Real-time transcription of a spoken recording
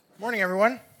Morning,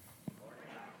 everyone.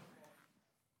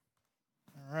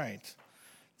 All right,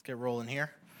 let's get rolling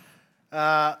here.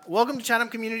 Welcome to Chatham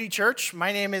Community Church.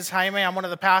 My name is Jaime. I'm one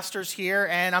of the pastors here,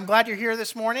 and I'm glad you're here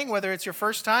this morning, whether it's your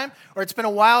first time or it's been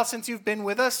a while since you've been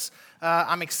with us.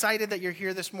 I'm excited that you're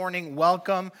here this morning.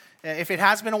 Welcome. If it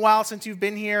has been a while since you've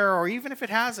been here, or even if it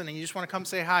hasn't and you just want to come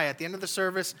say hi, at the end of the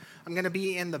service, I'm going to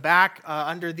be in the back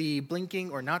under the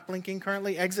blinking, or not blinking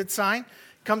currently, exit sign.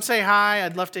 Come say hi.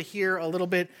 I'd love to hear a little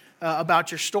bit about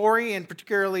your story and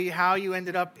particularly how you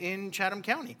ended up in Chatham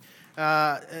County.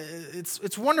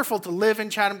 It's wonderful to live in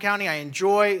Chatham County. I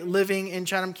enjoy living in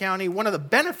Chatham County. One of the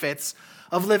benefits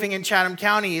of living in Chatham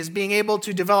County is being able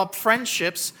to develop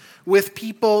friendships with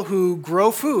people who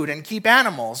grow food and keep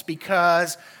animals,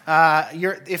 because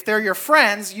if they're your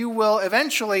friends, you will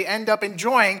eventually end up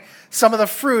enjoying some of the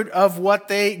fruit of what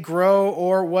they grow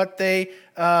or what they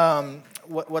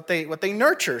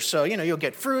nurture. So, you'll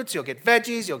get fruits, you'll get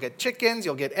veggies, you'll get chickens,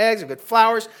 you'll get eggs, you'll get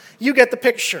flowers. You get the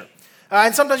picture.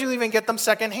 And sometimes you'll even get them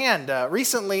secondhand.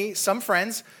 Recently, some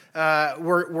friends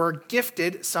were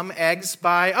gifted some eggs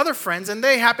by other friends, and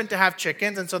they happened to have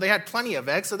chickens, and so they had plenty of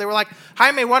eggs. So they were like,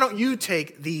 Jaime, why don't you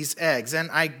take these eggs? And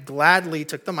I gladly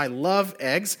took them. I love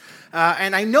eggs.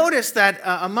 And I noticed that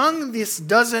among this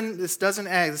set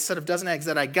of dozen eggs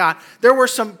that I got, there were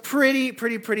some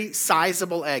pretty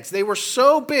sizable eggs. They were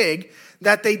so big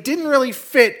that they didn't really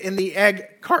fit in the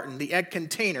egg carton, the egg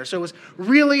container. So it was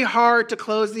really hard to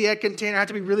close the egg container. I had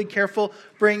to be really careful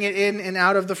bringing it in and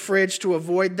out of the fridge to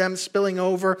avoid them spilling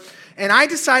over. And I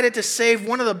decided to save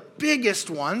one of the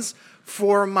biggest ones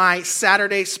for my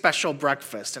Saturday special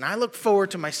breakfast. And I look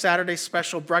forward to my Saturday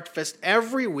special breakfast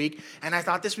every week, and I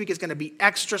thought this week is going to be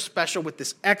extra special with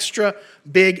this extra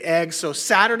big egg. So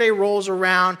Saturday rolls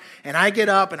around, and I get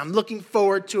up, and I'm looking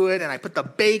forward to it, and I put the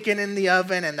bacon in the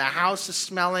oven, and the house is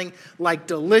smelling like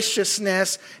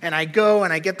deliciousness, and I go,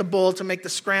 and I get the bowl to make the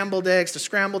scrambled eggs, to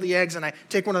scramble the eggs, and I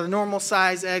take one of the normal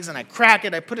size eggs, and I crack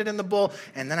it, I put it in the bowl,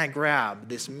 and then I grab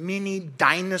this mini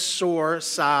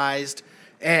dinosaur-sized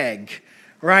egg,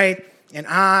 right? And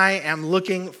I am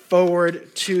looking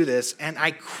forward to this. And I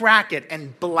crack it,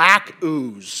 and black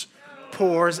ooze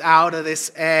pours out of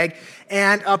this egg,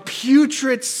 and a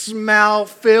putrid smell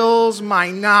fills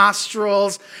my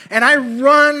nostrils. And I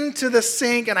run to the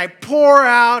sink, and I pour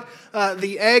out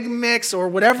the egg mix or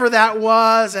whatever that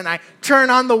was, and I turn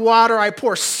on the water. I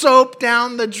pour soap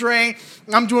down the drain.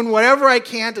 I'm doing whatever I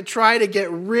can to try to get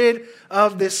rid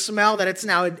of this smell that it's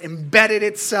now embedded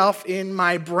itself in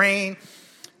my brain.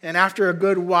 And after a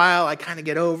good while, I kind of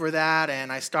get over that,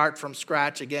 and I start from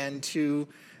scratch again, 2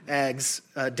 eggs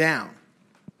down.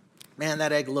 Man,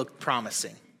 that egg looked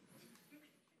promising.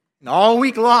 And all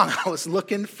week long, I was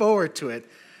looking forward to it.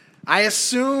 I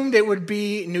assumed it would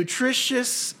be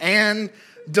nutritious and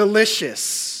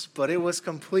delicious, but it was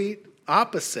complete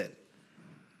opposite.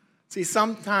 See,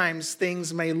 sometimes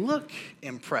things may look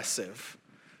impressive,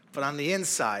 but on the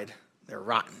inside, they're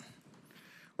rotten.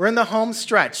 We're in the home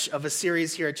stretch of a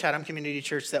series here at Chatham Community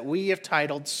Church that we have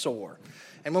titled Soar.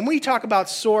 And when we talk about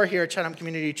soar here at Chatham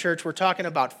Community Church, we're talking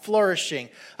about flourishing,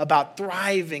 about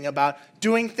thriving, about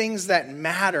doing things that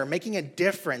matter, making a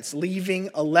difference, leaving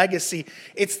a legacy.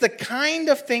 It's the kind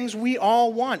of things we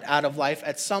all want out of life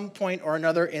at some point or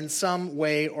another, in some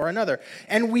way or another.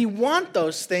 And we want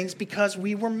those things because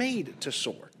we were made to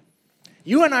soar.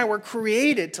 You and I were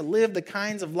created to live the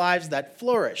kinds of lives that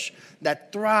flourish,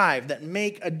 that thrive, that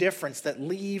make a difference, that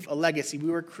leave a legacy.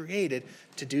 We were created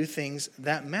to do things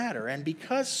that matter. And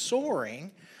because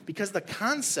the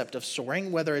concept of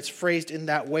soaring, whether it's phrased in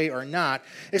that way or not,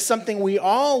 is something we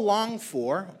all long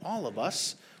for, all of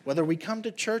us, whether we come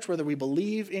to church, whether we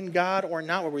believe in God or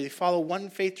not, whether we follow one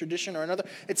faith tradition or another,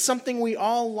 it's something we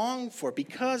all long for.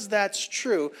 Because that's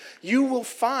true, you will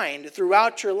find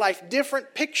throughout your life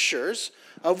different pictures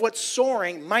of what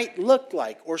soaring might look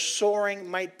like or soaring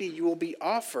might be. You will be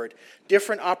offered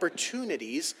different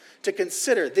opportunities to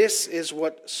consider this is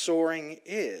what soaring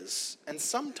is. And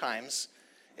sometimes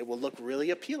it will look really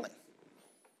appealing.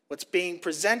 What's being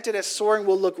presented as soaring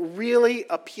will look really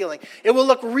appealing. It will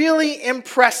look really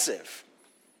impressive.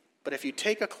 But if you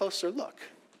take a closer look,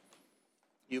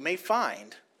 you may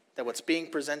find that what's being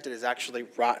presented is actually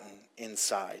rotten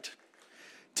inside.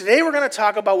 Today we're going to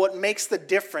talk about what makes the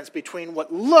difference between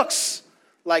what looks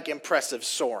like impressive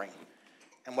soaring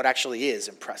and what actually is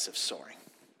impressive soaring.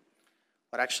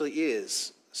 What actually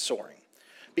is soaring.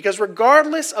 Because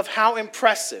regardless of how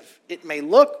impressive it may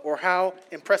look or how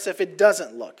impressive it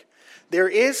doesn't look, there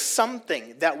is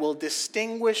something that will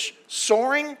distinguish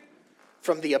soaring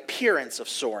from the appearance of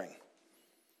soaring.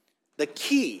 The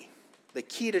key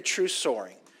to true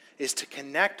soaring is to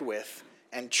connect with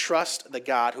and trust the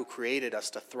God who created us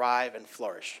to thrive and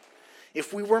flourish.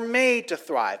 If we were made to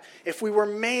thrive, if we were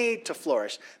made to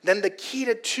flourish, then the key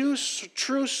to true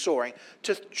soaring,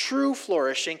 to true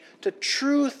flourishing, to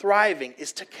true thriving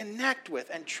is to connect with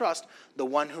and trust the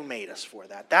one who made us for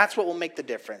that. That's what will make the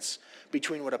difference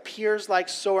between what appears like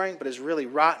soaring but is really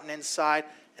rotten inside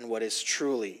and what is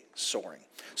truly soaring.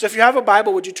 So if you have a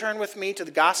Bible, would you turn with me to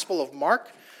the Gospel of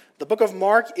Mark? The book of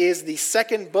Mark is the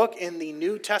second book in the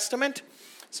New Testament.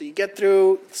 So you get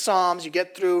through Psalms, you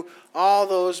get through all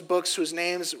those books whose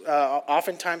names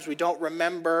oftentimes we don't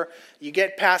remember. You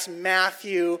get past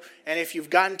Matthew, and if you've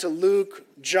gotten to Luke,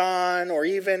 John, or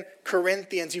even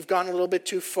Corinthians, you've gone a little bit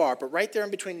too far. But right there in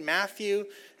between Matthew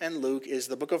and Luke is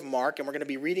the book of Mark, and we're going to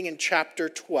be reading in chapter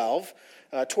 12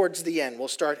 towards the end. We'll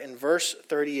start in verse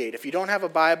 38. If you don't have a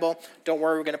Bible, don't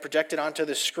worry, we're going to project it onto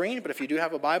the screen. But if you do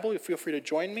have a Bible, feel free to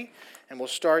join me, and we'll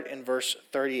start in verse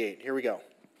 38. Here we go.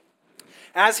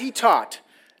 As he taught,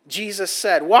 Jesus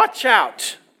said, "Watch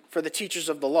out for the teachers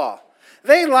of the law.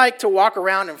 They like to walk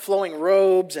around in flowing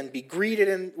robes and be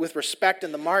greeted with respect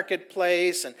in the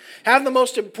marketplace and have the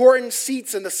most important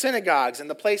seats in the synagogues and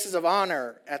the places of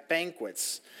honor at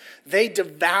banquets. They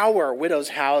devour widows'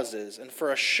 houses and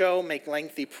for a show make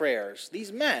lengthy prayers.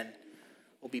 These men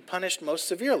will be punished most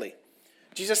severely."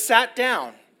 Jesus sat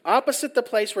down opposite the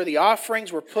place where the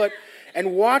offerings were put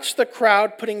and watched the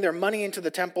crowd putting their money into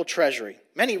the temple treasury.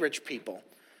 Many rich people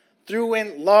threw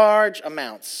in large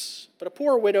amounts, but a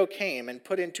poor widow came and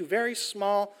put in 2 very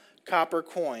small copper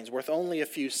coins worth only a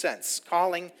few cents.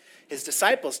 Calling his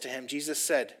disciples to him, Jesus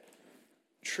said,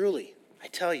 "Truly, I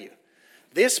tell you,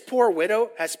 this poor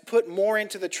widow has put more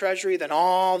into the treasury than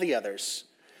all the others.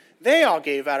 They all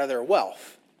gave out of their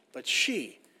wealth, but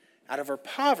she, out of her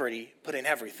poverty, put in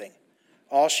everything,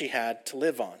 all she had to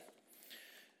live on."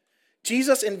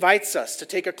 Jesus invites us to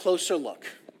take a closer look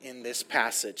in this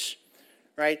passage,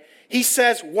 right? He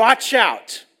says, watch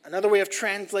out. Another way of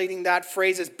translating that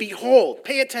phrase is behold,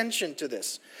 pay attention to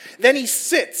this. Then he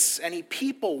sits and he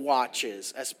people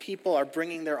watches as people are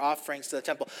bringing their offerings to the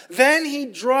temple. Then he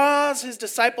draws his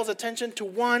disciples' attention to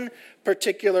one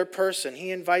particular person.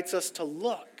 He invites us to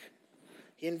look.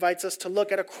 He invites us to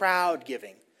look at a crowd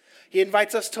giving. He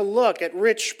invites us to look at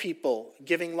rich people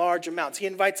giving large amounts. He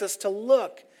invites us to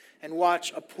look and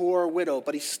watch a poor widow.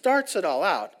 But he starts it all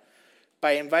out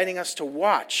by inviting us to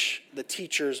watch the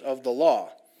teachers of the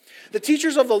law. The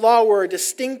teachers of the law were a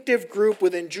distinctive group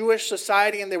within Jewish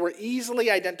society, and they were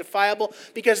easily identifiable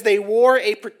because they wore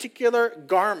a particular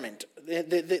garment.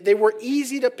 They were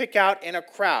easy to pick out in a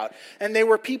crowd, and they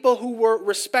were people who were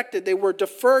respected. They were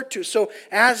deferred to. So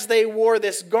as they wore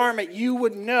this garment, you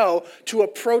would know to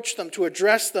approach them, to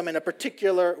address them in a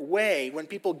particular way. When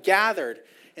people gathered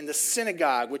in the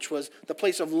synagogue, which was the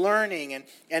place of learning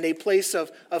and a place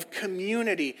of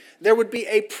community, there would be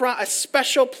a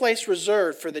special place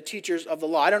reserved for the teachers of the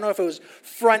law. I don't know if it was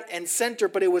front and center,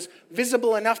 but it was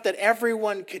visible enough that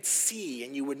everyone could see,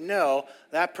 and you would know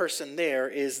that person there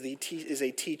is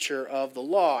a teacher of the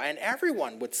law, and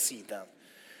everyone would see them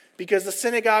because the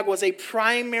synagogue was a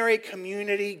primary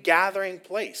community gathering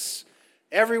place.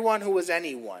 Everyone who was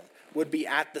anyone would be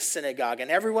at the synagogue, and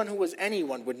everyone who was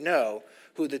anyone would know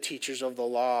who the teachers of the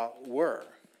law were.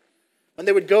 When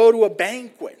they would go to a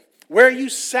banquet, where you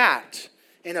sat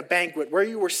in a banquet, where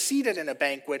you were seated in a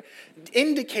banquet,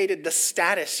 indicated the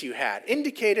status you had,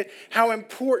 indicated how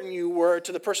important you were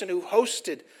to the person who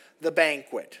hosted the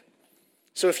banquet.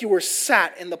 So if you were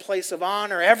sat in the place of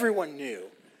honor, everyone knew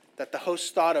that the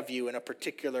host thought of you in a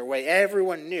particular way.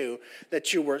 Everyone knew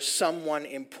that you were someone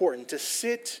important. To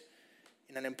sit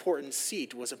in an important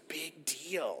seat was a big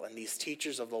deal, and these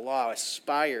teachers of the law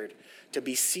aspired to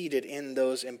be seated in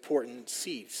those important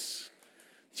seats.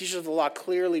 Teachers of the law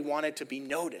clearly wanted to be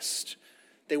noticed.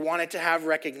 They wanted to have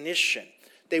recognition.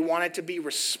 They wanted to be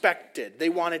respected. They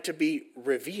wanted to be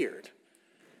revered.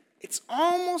 It's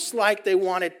almost like they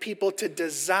wanted people to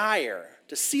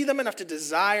see them enough to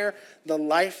desire the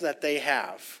life that they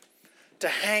have, to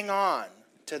hang on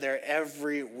to their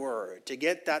every word, to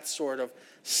get that sort of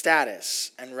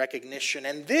status and recognition.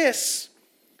 And this,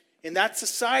 in that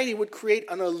society, would create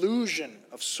an illusion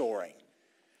of soaring.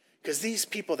 Because these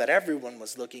people that everyone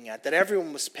was looking at, that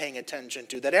everyone was paying attention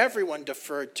to, that everyone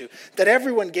deferred to, that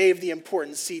everyone gave the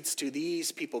important seats to,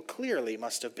 these people clearly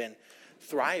must have been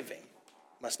thriving,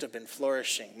 must have been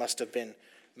flourishing, must have been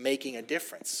making a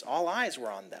difference. All eyes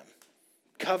were on them,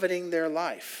 coveting their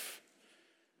life.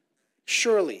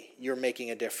 Surely you're making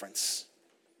a difference.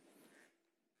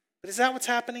 But is that what's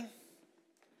happening?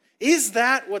 Is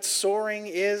that what soaring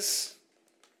is?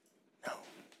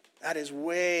 That is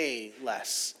way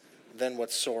less than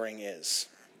what soaring is.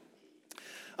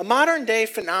 A modern day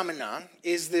phenomenon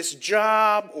is this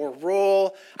job or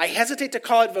role. I hesitate to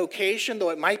call it vocation, though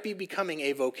it might be becoming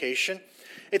a vocation.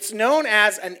 It's known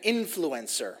as an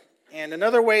influencer. And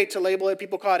another way to label it,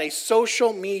 people call it a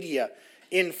social media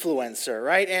influencer,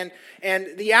 right?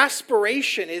 And the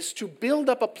aspiration is to build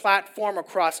up a platform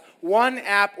across one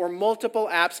app or multiple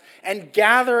apps and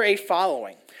gather a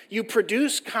following. You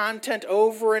produce content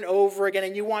over and over again,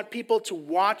 and you want people to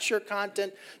watch your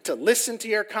content, to listen to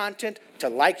your content, to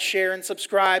like, share, and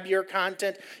subscribe your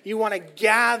content. You want to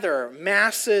gather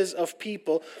masses of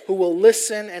people who will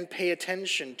listen and pay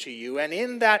attention to you. And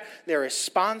in that, there is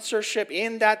sponsorship.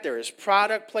 In that, there is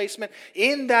product placement.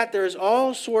 In that, there is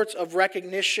all sorts of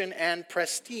recognition and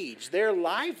prestige. Their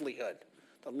livelihood,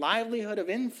 the livelihood of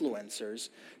influencers,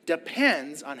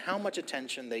 depends on how much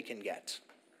attention they can get.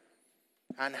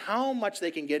 On how much they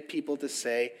can get people to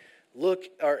say, look,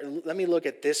 or let me look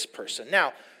at this person.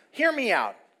 Now, hear me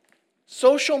out.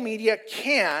 Social media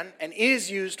can and is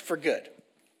used for good.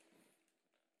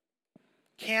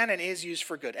 Can and is used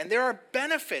for good. And there are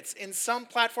benefits in some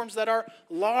platforms that are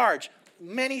large.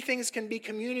 Many things can be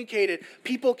communicated.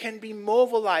 People can be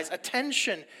mobilized.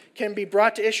 Attention can be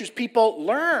brought to issues. People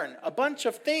learn a bunch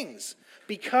of things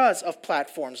because of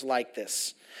platforms like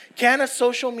this. Can a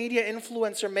social media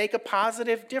influencer make a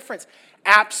positive difference?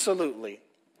 Absolutely.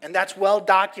 And that's well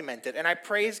documented. And I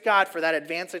praise God for that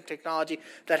advance in technology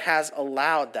that has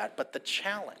allowed that. But the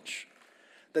challenge,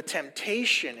 the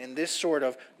temptation in this sort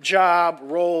of job,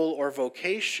 role, or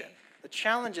vocation, the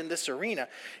challenge in this arena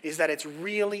is that it's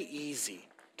really easy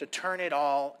to turn it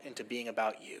all into being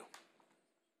about you.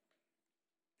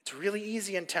 It's really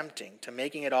easy and tempting to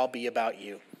making it all be about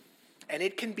you. And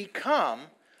it can become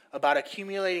about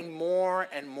accumulating more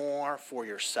and more for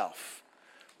yourself.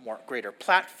 Greater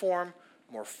platform,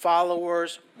 more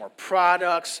followers, more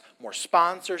products, more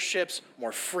sponsorships,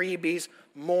 more freebies,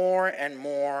 more and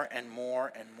more and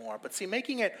more and more. But see,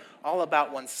 making it all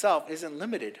about oneself isn't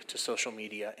limited to social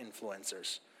media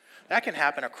influencers. That can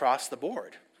happen across the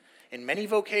board, in many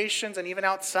vocations and even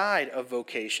outside of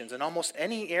vocations, in almost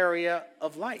any area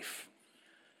of life.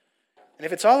 And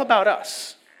if it's all about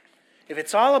us, if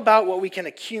it's all about what we can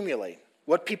accumulate,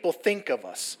 what people think of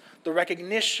us, the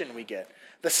recognition we get,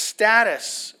 the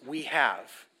status we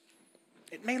have,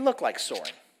 it may look like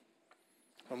soaring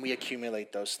when we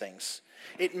accumulate those things.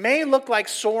 It may look like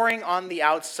soaring on the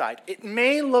outside. It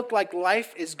may look like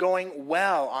life is going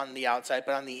well on the outside,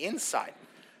 but on the inside,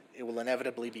 it will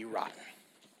inevitably be rotten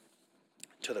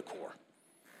to the core.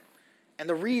 And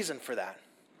the reason for that,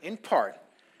 in part,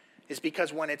 is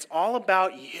because when it's all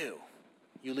about you,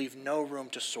 you leave no room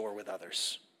to soar with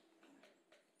others.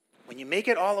 When you make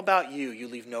it all about you, you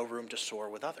leave no room to soar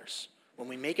with others. When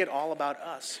we make it all about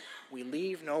us, we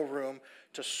leave no room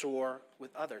to soar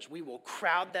with others. We will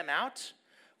crowd them out.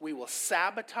 We will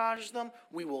sabotage them.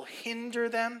 We will hinder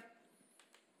them.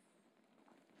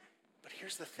 But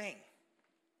here's the thing.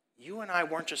 You and I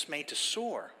weren't just made to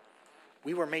soar.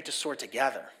 We were made to soar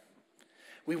together.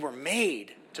 We were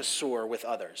made to soar with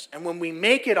others. And when we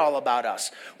make it all about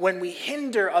us, when we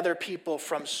hinder other people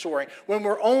from soaring, when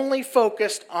we're only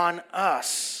focused on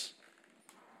us,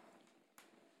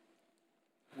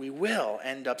 we will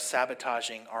end up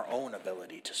sabotaging our own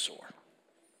ability to soar.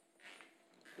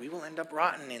 We will end up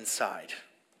rotten inside.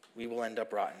 We will end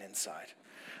up rotten inside.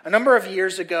 A number of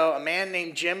years ago, a man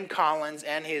named Jim Collins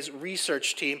and his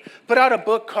research team put out a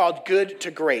book called Good to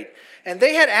Great. And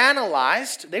they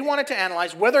wanted to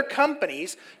analyze whether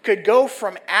companies could go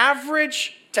from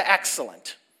average to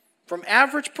excellent, from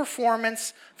average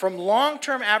performance, from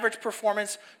long-term average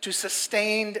performance to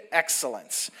sustained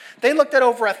excellence. They looked at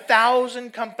over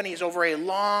 1,000 companies over a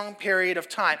long period of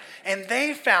time. And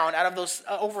they found out of those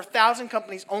over 1,000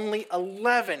 companies, only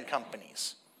 11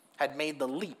 companies had made the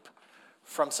leap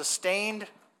from sustained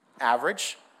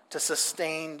average to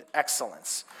sustained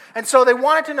excellence. And so they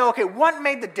wanted to know, okay, what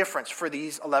made the difference for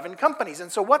these 11 companies?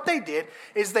 And so what they did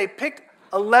is they picked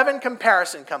 11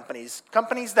 comparison companies,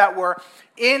 companies that were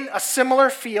in a similar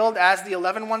field as the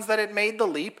 11 ones that had made the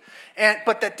leap,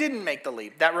 but that didn't make the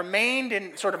leap, that remained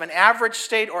in sort of an average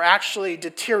state or actually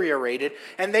deteriorated.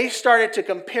 And they started to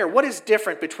compare what is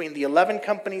different between the 11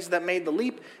 companies that made the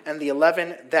leap and the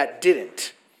 11 that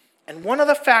didn't. And one of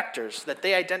the factors that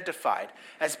they identified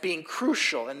as being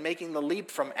crucial in making the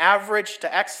leap from average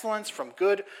to excellence, from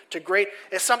good to great,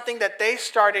 is something that they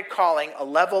started calling a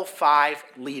level 5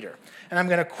 leader. And I'm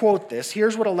going to quote this.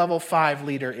 Here's what a level 5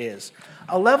 leader is.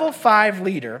 A level 5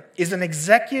 leader is an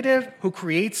executive who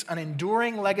creates an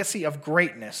enduring legacy of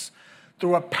greatness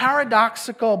through a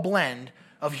paradoxical blend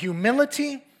of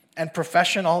humility and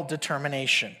professional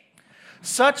determination.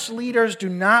 Such leaders do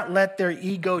not let their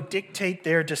ego dictate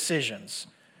their decisions.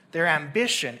 Their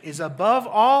ambition is above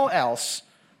all else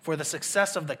for the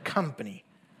success of the company,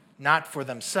 not for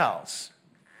themselves.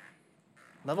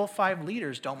 Level 5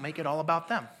 leaders don't make it all about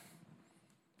them.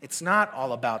 It's not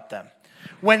all about them.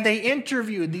 When they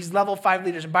interviewed these level 5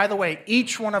 leaders, and by the way,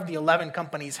 each one of the 11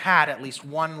 companies had at least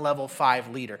one level 5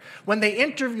 leader. When they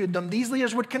interviewed them, these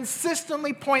leaders would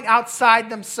consistently point outside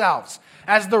themselves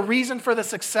as the reason for the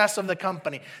success of the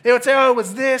company. They would say, oh, it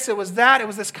was this, it was that, it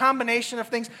was this combination of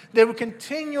things. They would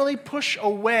continually push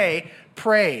away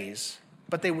praise,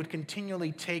 but they would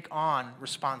continually take on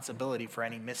responsibility for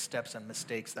any missteps and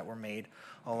mistakes that were made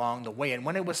along the way. And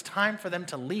when it was time for them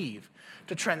to leave,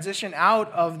 to transition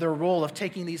out of their role of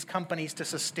taking these companies to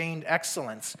sustained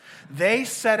excellence, they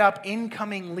set up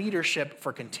incoming leadership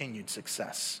for continued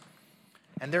success.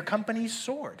 And their companies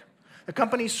soared. The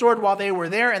companies soared while they were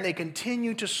there, and they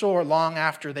continued to soar long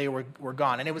after they were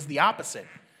gone. And it was the opposite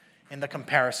in the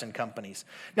comparison companies.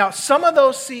 Now, some of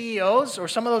those CEOs or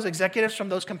some of those executives from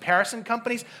those comparison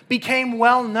companies became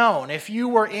well known. If you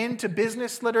were into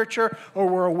business literature or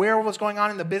were aware of what was going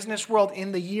on in the business world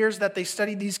in the years that they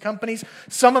studied these companies,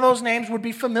 some of those names would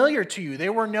be familiar to you. They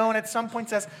were known at some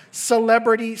points as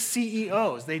celebrity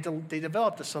CEOs. They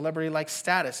developed a celebrity-like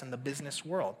status in the business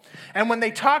world. And when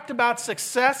they talked about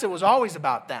success, it was always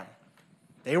about them.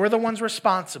 They were the ones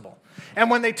responsible.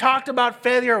 And when they talked about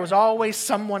failure, it was always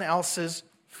someone else's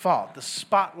fault. The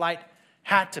spotlight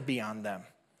had to be on them.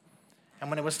 And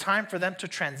when it was time for them to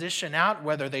transition out,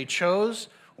 whether they chose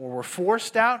or were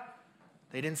forced out,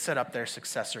 they didn't set up their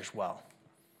successors well.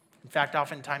 In fact,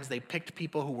 oftentimes they picked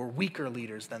people who were weaker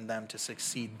leaders than them to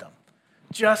succeed them,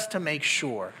 just to make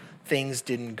sure things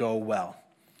didn't go well.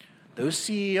 Those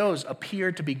CEOs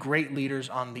appeared to be great leaders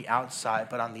on the outside,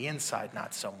 but on the inside,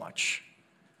 not so much.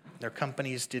 Their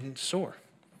companies didn't soar.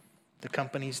 The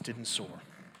companies didn't soar.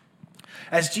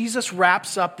 As Jesus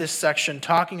wraps up this section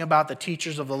talking about the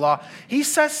teachers of the law, he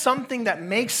says something that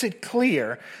makes it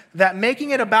clear that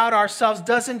making it about ourselves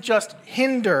doesn't just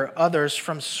hinder others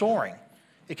from soaring.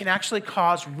 It can actually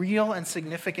cause real and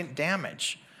significant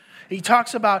damage. He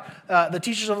talks about the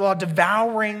teachers of the law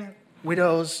devouring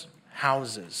widows'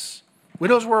 houses.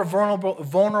 Widows were a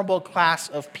vulnerable class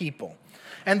of people.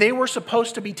 And they were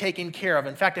supposed to be taken care of.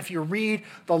 In fact, if you read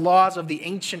the laws of the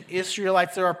ancient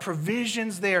Israelites, there are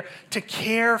provisions there to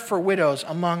care for widows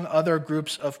among other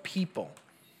groups of people.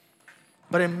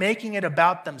 But in making it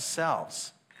about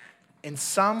themselves, in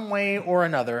some way or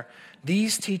another,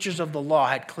 these teachers of the law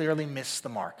had clearly missed the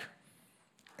mark.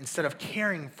 Instead of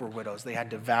caring for widows, they had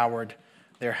devoured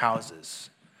their houses.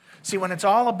 See, when it's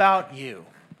all about you,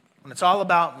 when it's all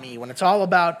about me, when it's all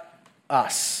about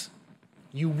us,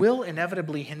 you will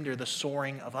inevitably hinder the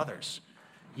soaring of others.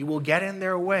 You will get in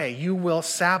their way. You will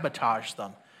sabotage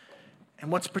them. And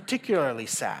what's particularly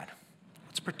sad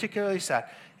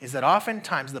is that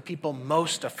oftentimes the people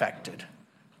most affected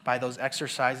by those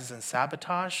exercises and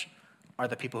sabotage are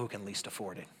the people who can least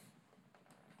afford it.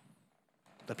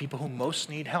 The people who most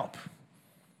need help.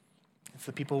 It's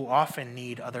the people who often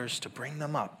need others to bring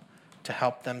them up, to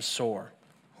help them soar,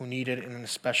 who need it in a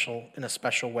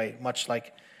special way, much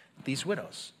like these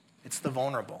widows. It's the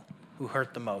vulnerable who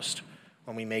hurt the most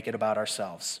when we make it about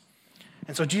ourselves.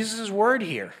 And so Jesus' word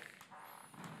here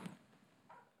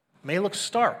may look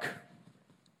stark,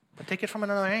 but take it from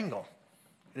another angle.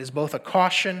 It is both a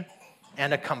caution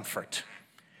and a comfort.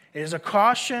 It is a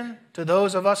caution to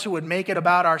those of us who would make it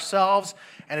about ourselves,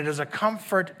 and it is a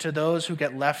comfort to those who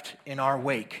get left in our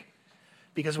wake.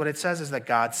 Because what it says is that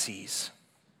God sees,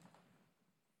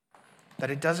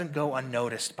 that it doesn't go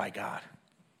unnoticed by God,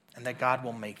 and that God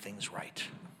will make things right.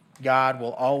 God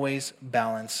will always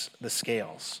balance the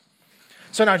scales.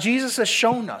 So now Jesus has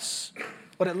shown us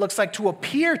what it looks like to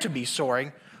appear to be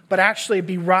soaring, but actually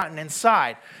be rotten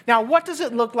inside. Now, what does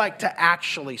it look like to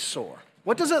actually soar?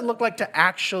 What does it look like to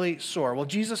actually soar? Well,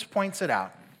 Jesus points it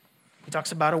out. He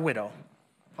talks about a widow,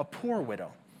 a poor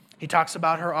widow. He talks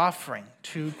about her offering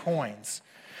 2 coins.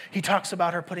 He talks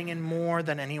about her putting in more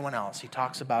than anyone else. He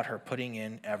talks about her putting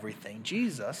in everything.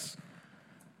 Jesus,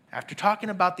 after talking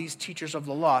about these teachers of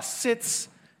the law, sits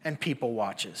and people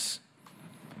watches.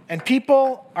 And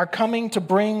people are coming to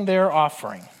bring their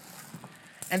offering.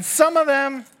 And some of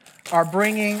them are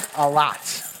bringing a lot,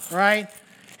 right?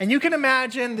 And you can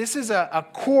imagine this is a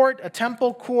court, a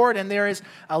temple court, and there is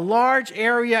a large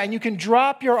area, and you can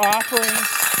drop your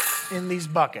offerings in these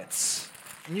buckets.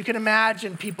 And you can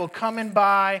imagine people coming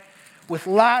by with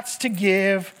lots to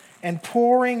give and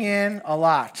pouring in a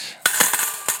lot.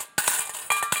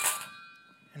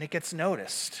 And it gets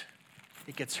noticed.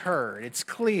 It gets heard. It's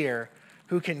clear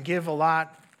who can give a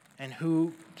lot and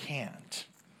who can't.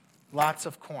 Lots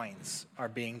of coins are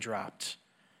being dropped.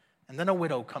 And then a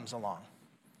widow comes along.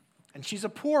 And she's a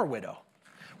poor widow,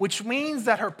 which means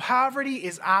that her poverty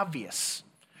is obvious.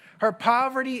 Her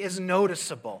poverty is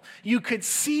noticeable. You could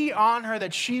see on her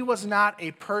that she was not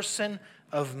a person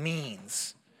of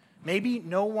means. Maybe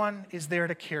no one is there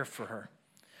to care for her.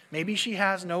 Maybe she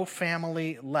has no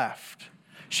family left.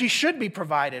 She should be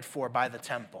provided for by the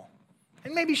temple.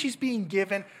 And maybe she's being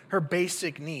given her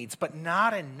basic needs, but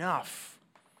not enough.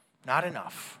 Not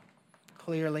enough.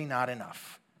 Clearly not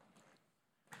enough.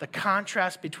 The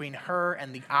contrast between her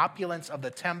and the opulence of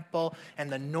the temple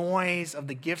and the noise of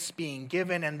the gifts being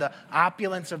given and the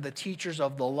opulence of the teachers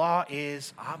of the law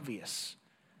is obvious.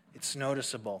 It's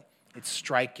noticeable. It's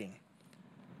striking.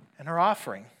 And her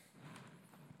offering,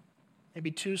 maybe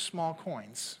 2 small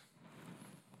coins,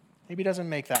 maybe doesn't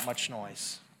make that much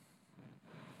noise.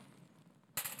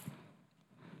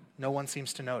 No one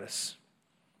seems to notice.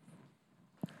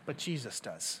 But Jesus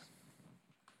does.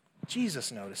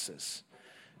 Jesus notices.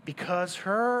 Because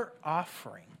her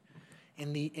offering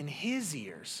in his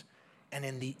ears and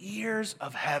in the ears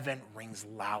of heaven rings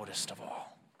loudest of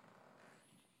all.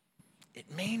 It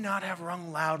may not have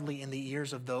rung loudly in the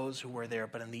ears of those who were there,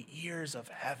 but in the ears of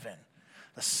heaven,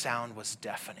 the sound was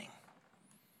deafening.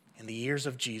 In the ears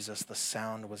of Jesus, the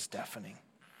sound was deafening.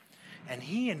 And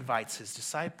he invites his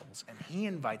disciples, and he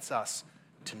invites us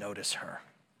to notice her,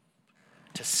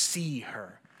 to see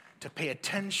her, to pay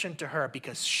attention to her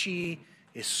because she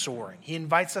is soaring. He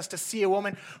invites us to see a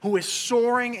woman who is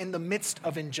soaring in the midst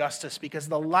of injustice because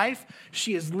the life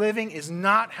she is living is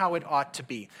not how it ought to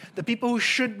be. The people who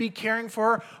should be caring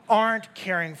for her aren't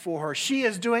caring for her. She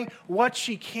is doing what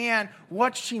she can,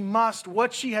 what she must,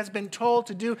 what she has been told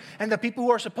to do, and the people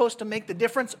who are supposed to make the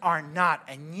difference are not.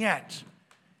 And yet,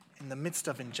 in the midst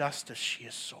of injustice, she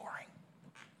is soaring.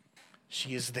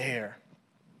 She is there.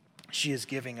 She is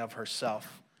giving of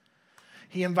herself.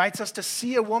 He invites us to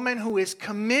see a woman who is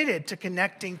committed to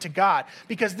connecting to God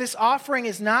because this offering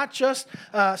is not just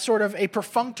sort of a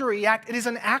perfunctory act. It is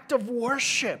an act of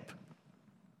worship.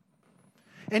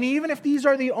 And even if these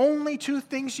are the only 2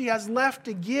 things she has left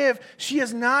to give, she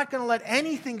is not going to let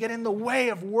anything get in the way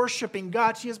of worshiping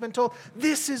God. She has been told,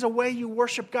 this is a way you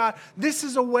worship God. This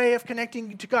is a way of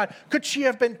connecting to God. Could she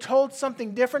have been told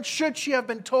something different? Should she have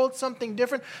been told something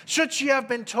different? Should she have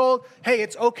been told, hey,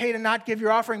 it's okay to not give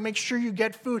your offering. Make sure you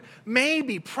get food.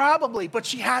 Maybe, probably, but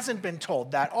she hasn't been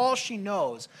told that. All she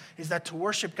knows is that to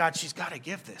worship God, she's got to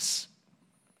give this.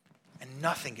 And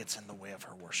nothing gets in the way of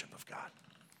her worship of God.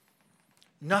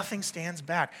 Nothing stands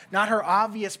back. Not her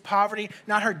obvious poverty,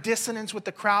 not her dissonance with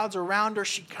the crowds around her.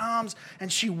 She comes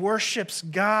and she worships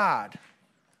God.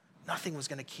 Nothing was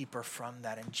going to keep her from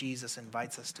that. And Jesus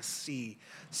invites us to see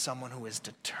someone who is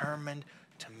determined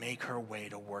to make her way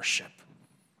to worship,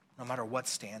 no matter what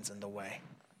stands in the way,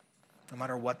 no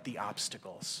matter what the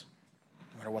obstacles,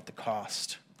 no matter what the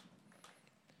cost.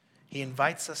 He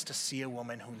invites us to see a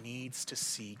woman who needs to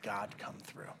see God come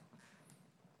through.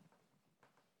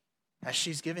 As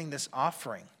she's giving this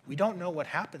offering, we don't know what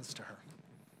happens to her.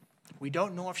 We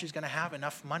don't know if she's going to have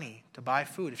enough money to buy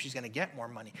food, if she's going to get more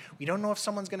money. We don't know if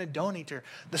someone's going to donate to her.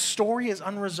 The story is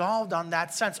unresolved on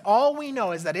that sense. All we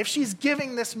know is that if she's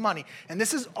giving this money, and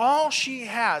this is all she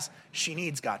has, she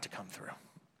needs God to come through.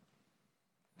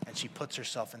 And she puts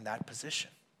herself in that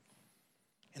position.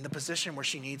 In the position where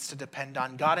she needs to depend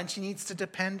on God and she needs to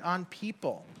depend on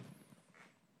people.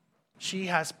 She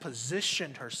has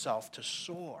positioned herself to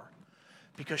soar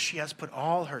because she has put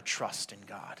all her trust in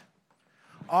God.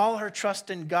 All her trust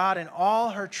in God and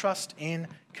all her trust in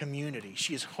community.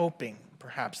 She is hoping,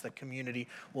 perhaps, that community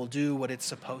will do what it's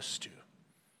supposed to.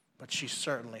 But she's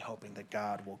certainly hoping that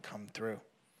God will come through.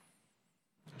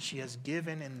 She has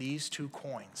given in these 2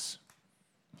 coins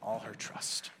all her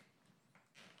trust.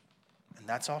 And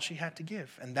that's all she had to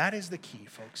give. And that is the key,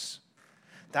 folks.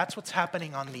 That's what's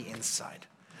happening on the inside.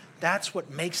 That's what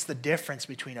makes the difference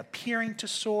between appearing to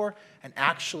soar and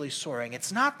actually soaring.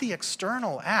 It's not the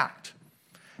external act.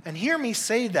 And hear me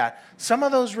say that. Some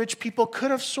of those rich people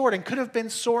could have soared and could have been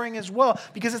soaring as well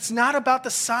because it's not about the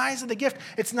size of the gift.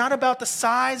 It's not about the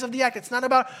size of the act. It's not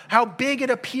about how big it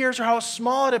appears or how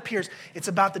small it appears. It's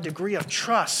about the degree of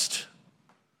trust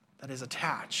that is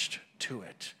attached to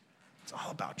it. It's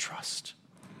all about trust.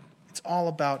 It's all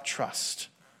about trust.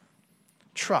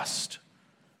 Trust.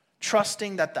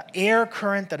 Trusting that the air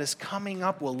current that is coming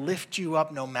up will lift you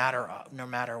up no matter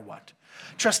what.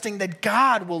 Trusting that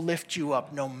God will lift you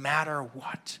up no matter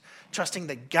what. Trusting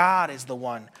that God is the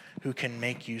one who can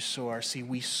make you soar. See,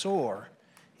 we soar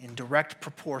in direct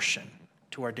proportion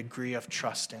to our degree of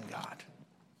trust in God.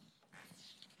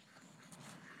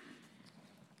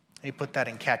 Let me put that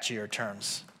in catchier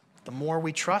terms. The more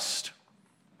we trust,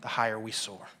 the higher we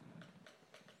soar.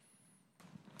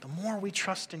 The more we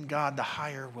trust in God, the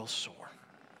higher we'll soar.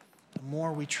 The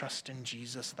more we trust in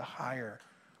Jesus, the higher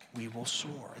we will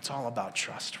soar. It's all about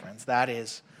trust, friends. That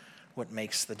is what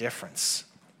makes the difference.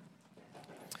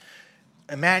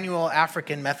 Emmanuel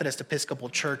African Methodist Episcopal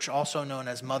Church, also known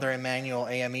as Mother Emanuel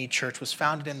AME Church, was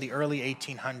founded in the early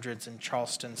 1800s in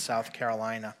Charleston, South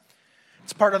Carolina.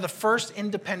 It's part of the first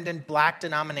independent black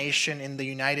denomination in the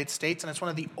United States, and it's one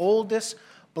of the oldest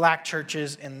black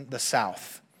churches in the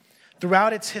South.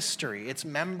 Throughout its history, its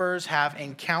members have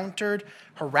encountered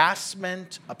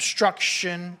harassment,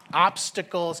 obstruction,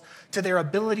 obstacles to their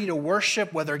ability to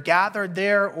worship, whether gathered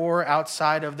there or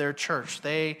outside of their church.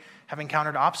 They have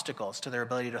encountered obstacles to their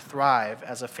ability to thrive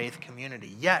as a faith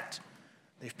community. Yet,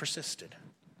 they've persisted.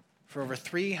 For over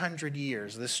 300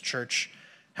 years, this church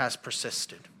has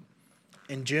persisted.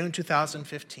 In June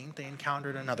 2015, they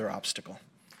encountered another obstacle.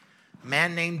 A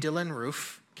man named Dylan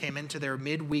Roof came into their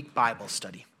midweek Bible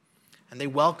study, and they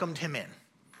welcomed him in.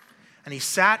 And he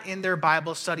sat in their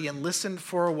Bible study and listened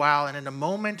for a while, and in a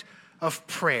moment of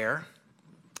prayer,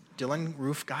 Dylan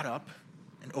Roof got up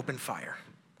and opened fire.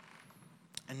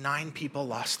 And 9 people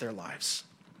lost their lives,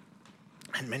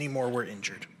 and many more were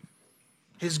injured.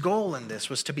 His goal in this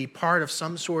was to be part of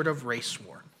some sort of race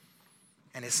war,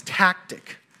 and his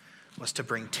tactic was to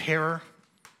bring terror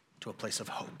to a place of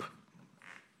hope.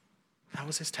 That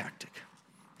was his tactic.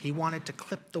 He wanted to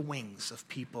clip the wings of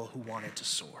people who wanted to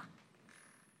soar,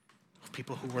 of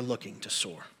people who were looking to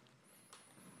soar.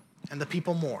 And the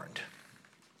people mourned,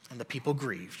 and the people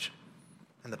grieved,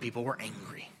 and the people were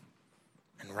angry,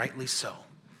 and rightly so.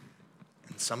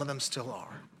 And some of them still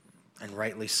are, and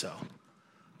rightly so.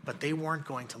 But they weren't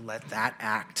going to let that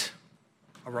act,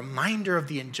 a reminder of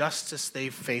the injustice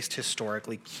they've faced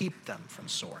historically, keep them from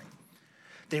soaring.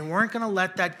 They weren't going to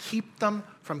let that keep them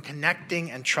from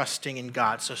connecting and trusting in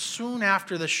God. So soon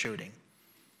after the shooting,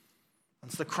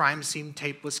 once the crime scene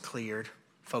tape was cleared,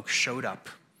 folks showed up,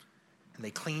 and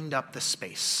they cleaned up the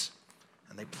space,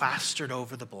 and they plastered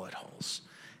over the bullet holes,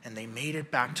 and they made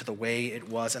it back to the way it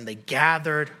was, and they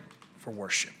gathered for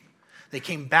worship. They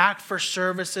came back for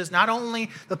services, not only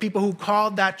the people who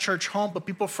called that church home, but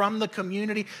people from the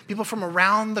community, people from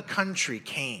around the country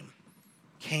came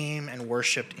and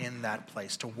worshiped in that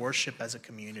place, to worship as a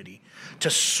community, to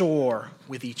soar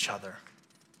with each other,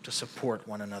 to support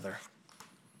one another.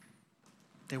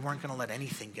 They weren't going to let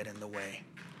anything get in the way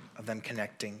of them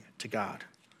connecting to God.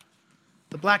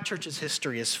 The black church's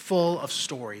history is full of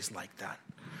stories like that,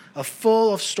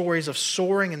 full of stories of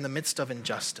soaring in the midst of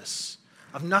injustice,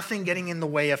 of nothing getting in the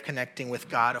way of connecting with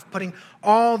God, of putting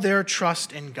all their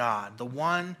trust in God, the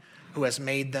one who has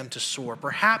made them to soar.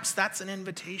 Perhaps that's an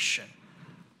invitation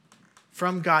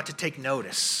from God to take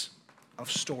notice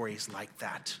of stories like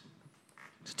that,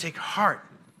 to take heart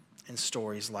in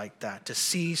stories like that, to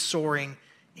see soaring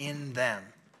in them,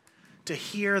 to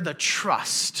hear the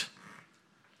trust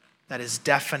that is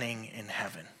deafening in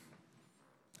heaven.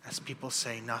 As people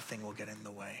say, nothing will get in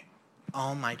the way.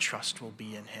 All my trust will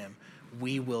be in him.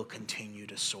 We will continue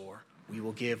to soar. We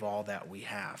will give all that we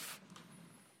have.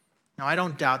 Now, I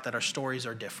don't doubt that our stories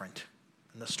are different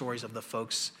than the stories of the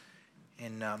folks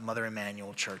in Mother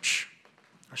Emanuel Church.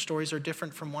 Our stories are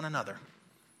different from one another.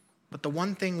 But the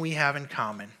one thing we have in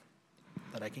common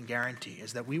that I can guarantee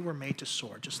is that we were made to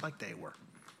soar just like they were.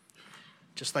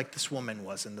 Just like this woman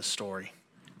was in the story.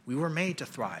 We were made to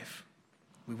thrive.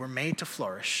 We were made to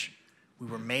flourish. We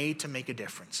were made to make a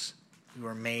difference. We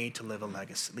were made to leave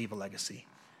a legacy.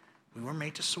 We were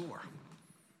made to soar.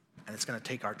 And it's going to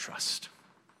take our trust.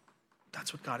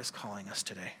 That's what God is calling us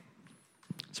today.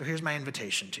 So here's my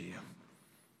invitation to you.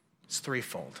 It's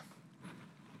threefold.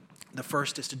 The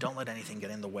first is to don't let anything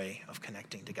get in the way of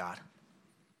connecting to God.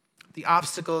 The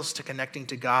obstacles to connecting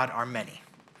to God are many.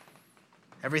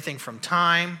 Everything from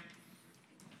time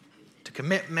to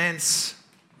commitments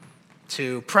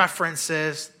to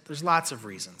preferences. There's lots of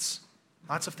reasons.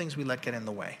 Lots of things we let get in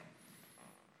the way.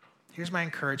 Here's my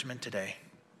encouragement today.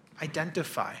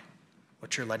 Identify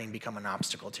what you're letting become an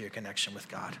obstacle to your connection with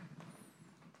God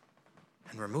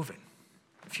and remove it.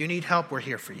 If you need help, we're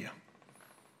here for you.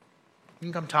 You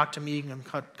can come talk to me. You can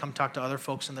come talk to other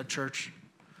folks in the church.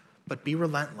 But be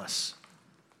relentless.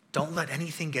 Don't let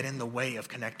anything get in the way of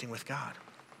connecting with God,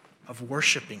 of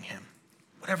worshiping him,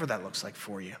 whatever that looks like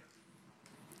for you.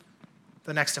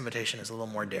 The next invitation is a little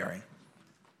more daring.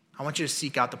 I want you to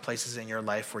seek out the places in your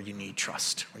life where you need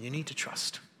trust, where you need to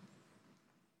trust.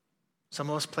 Some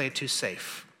of us play it too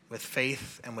safe with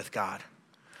faith and with God.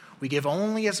 We give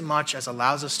only as much as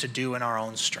allows us to do in our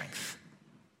own strength.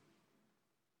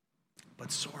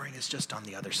 But soaring is just on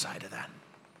the other side of that.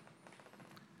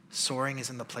 Soaring is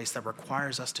in the place that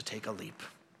requires us to take a leap,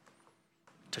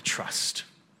 to trust,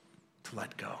 to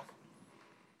let go.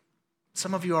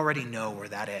 Some of you already know where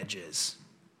that edge is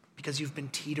because you've been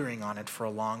teetering on it for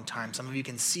a long time. Some of you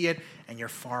can see it and you're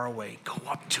far away. Go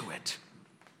up to it.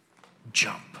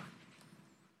 Jump.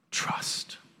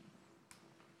 Trust.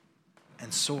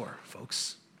 And soar,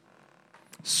 folks.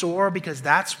 Soar because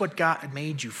that's what God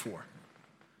made you for.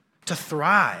 To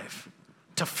thrive,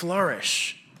 to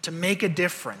flourish, to make a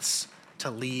difference, to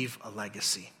leave a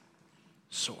legacy.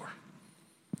 Soar.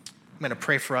 I'm going to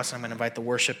pray for us. I'm going to invite the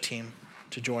worship team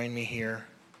to join me here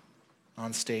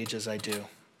on stage as I do.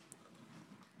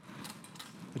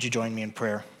 Would you join me in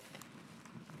prayer?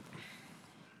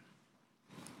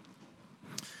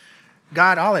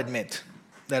 God, I'll admit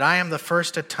that I am the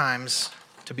first at times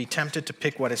to be tempted to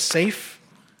pick what is safe,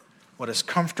 what is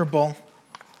comfortable,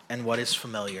 and what is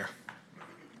familiar.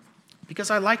 Because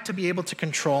I like to be able to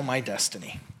control my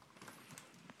destiny.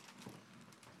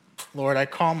 Lord, I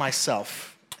call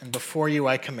myself, and before you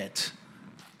I commit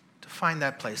to find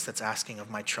that place that's asking of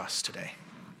my trust today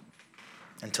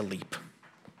and to leap.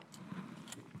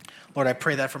 Lord, I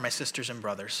pray that for my sisters and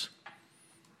brothers.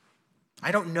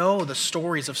 I don't know the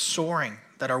stories of soaring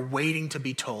that are waiting to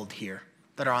be told here,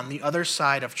 that are on the other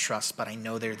side of trust, but I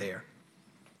know they're there.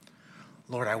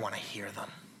 Lord, I want to hear them.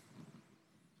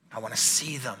 I want to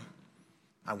see them.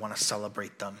 I want to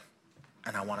celebrate them.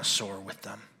 And I want to soar with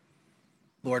them.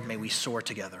 Lord, may we soar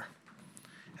together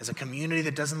as a community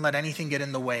that doesn't let anything get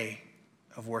in the way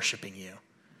of worshiping you,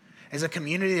 as a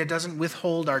community that doesn't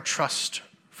withhold our trust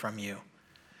from you,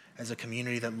 as a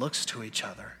community that looks to each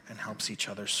other and helps each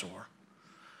other soar.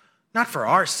 Not for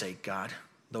our sake, God,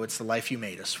 though it's the life you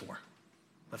made us for,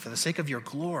 but for the sake of your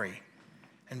glory.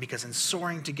 And because in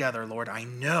soaring together, Lord, I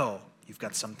know you've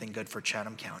got something good for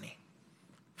Chatham County,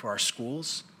 for our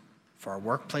schools, for our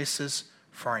workplaces,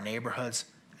 for our neighborhoods,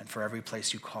 and for every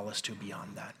place you call us to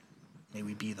beyond that. May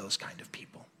we be those kind of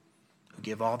people who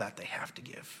give all that they have to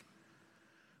give,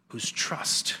 whose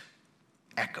trust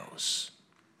echoes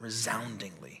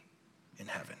resoundingly in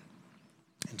heaven.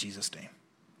 In Jesus' name,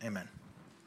 amen.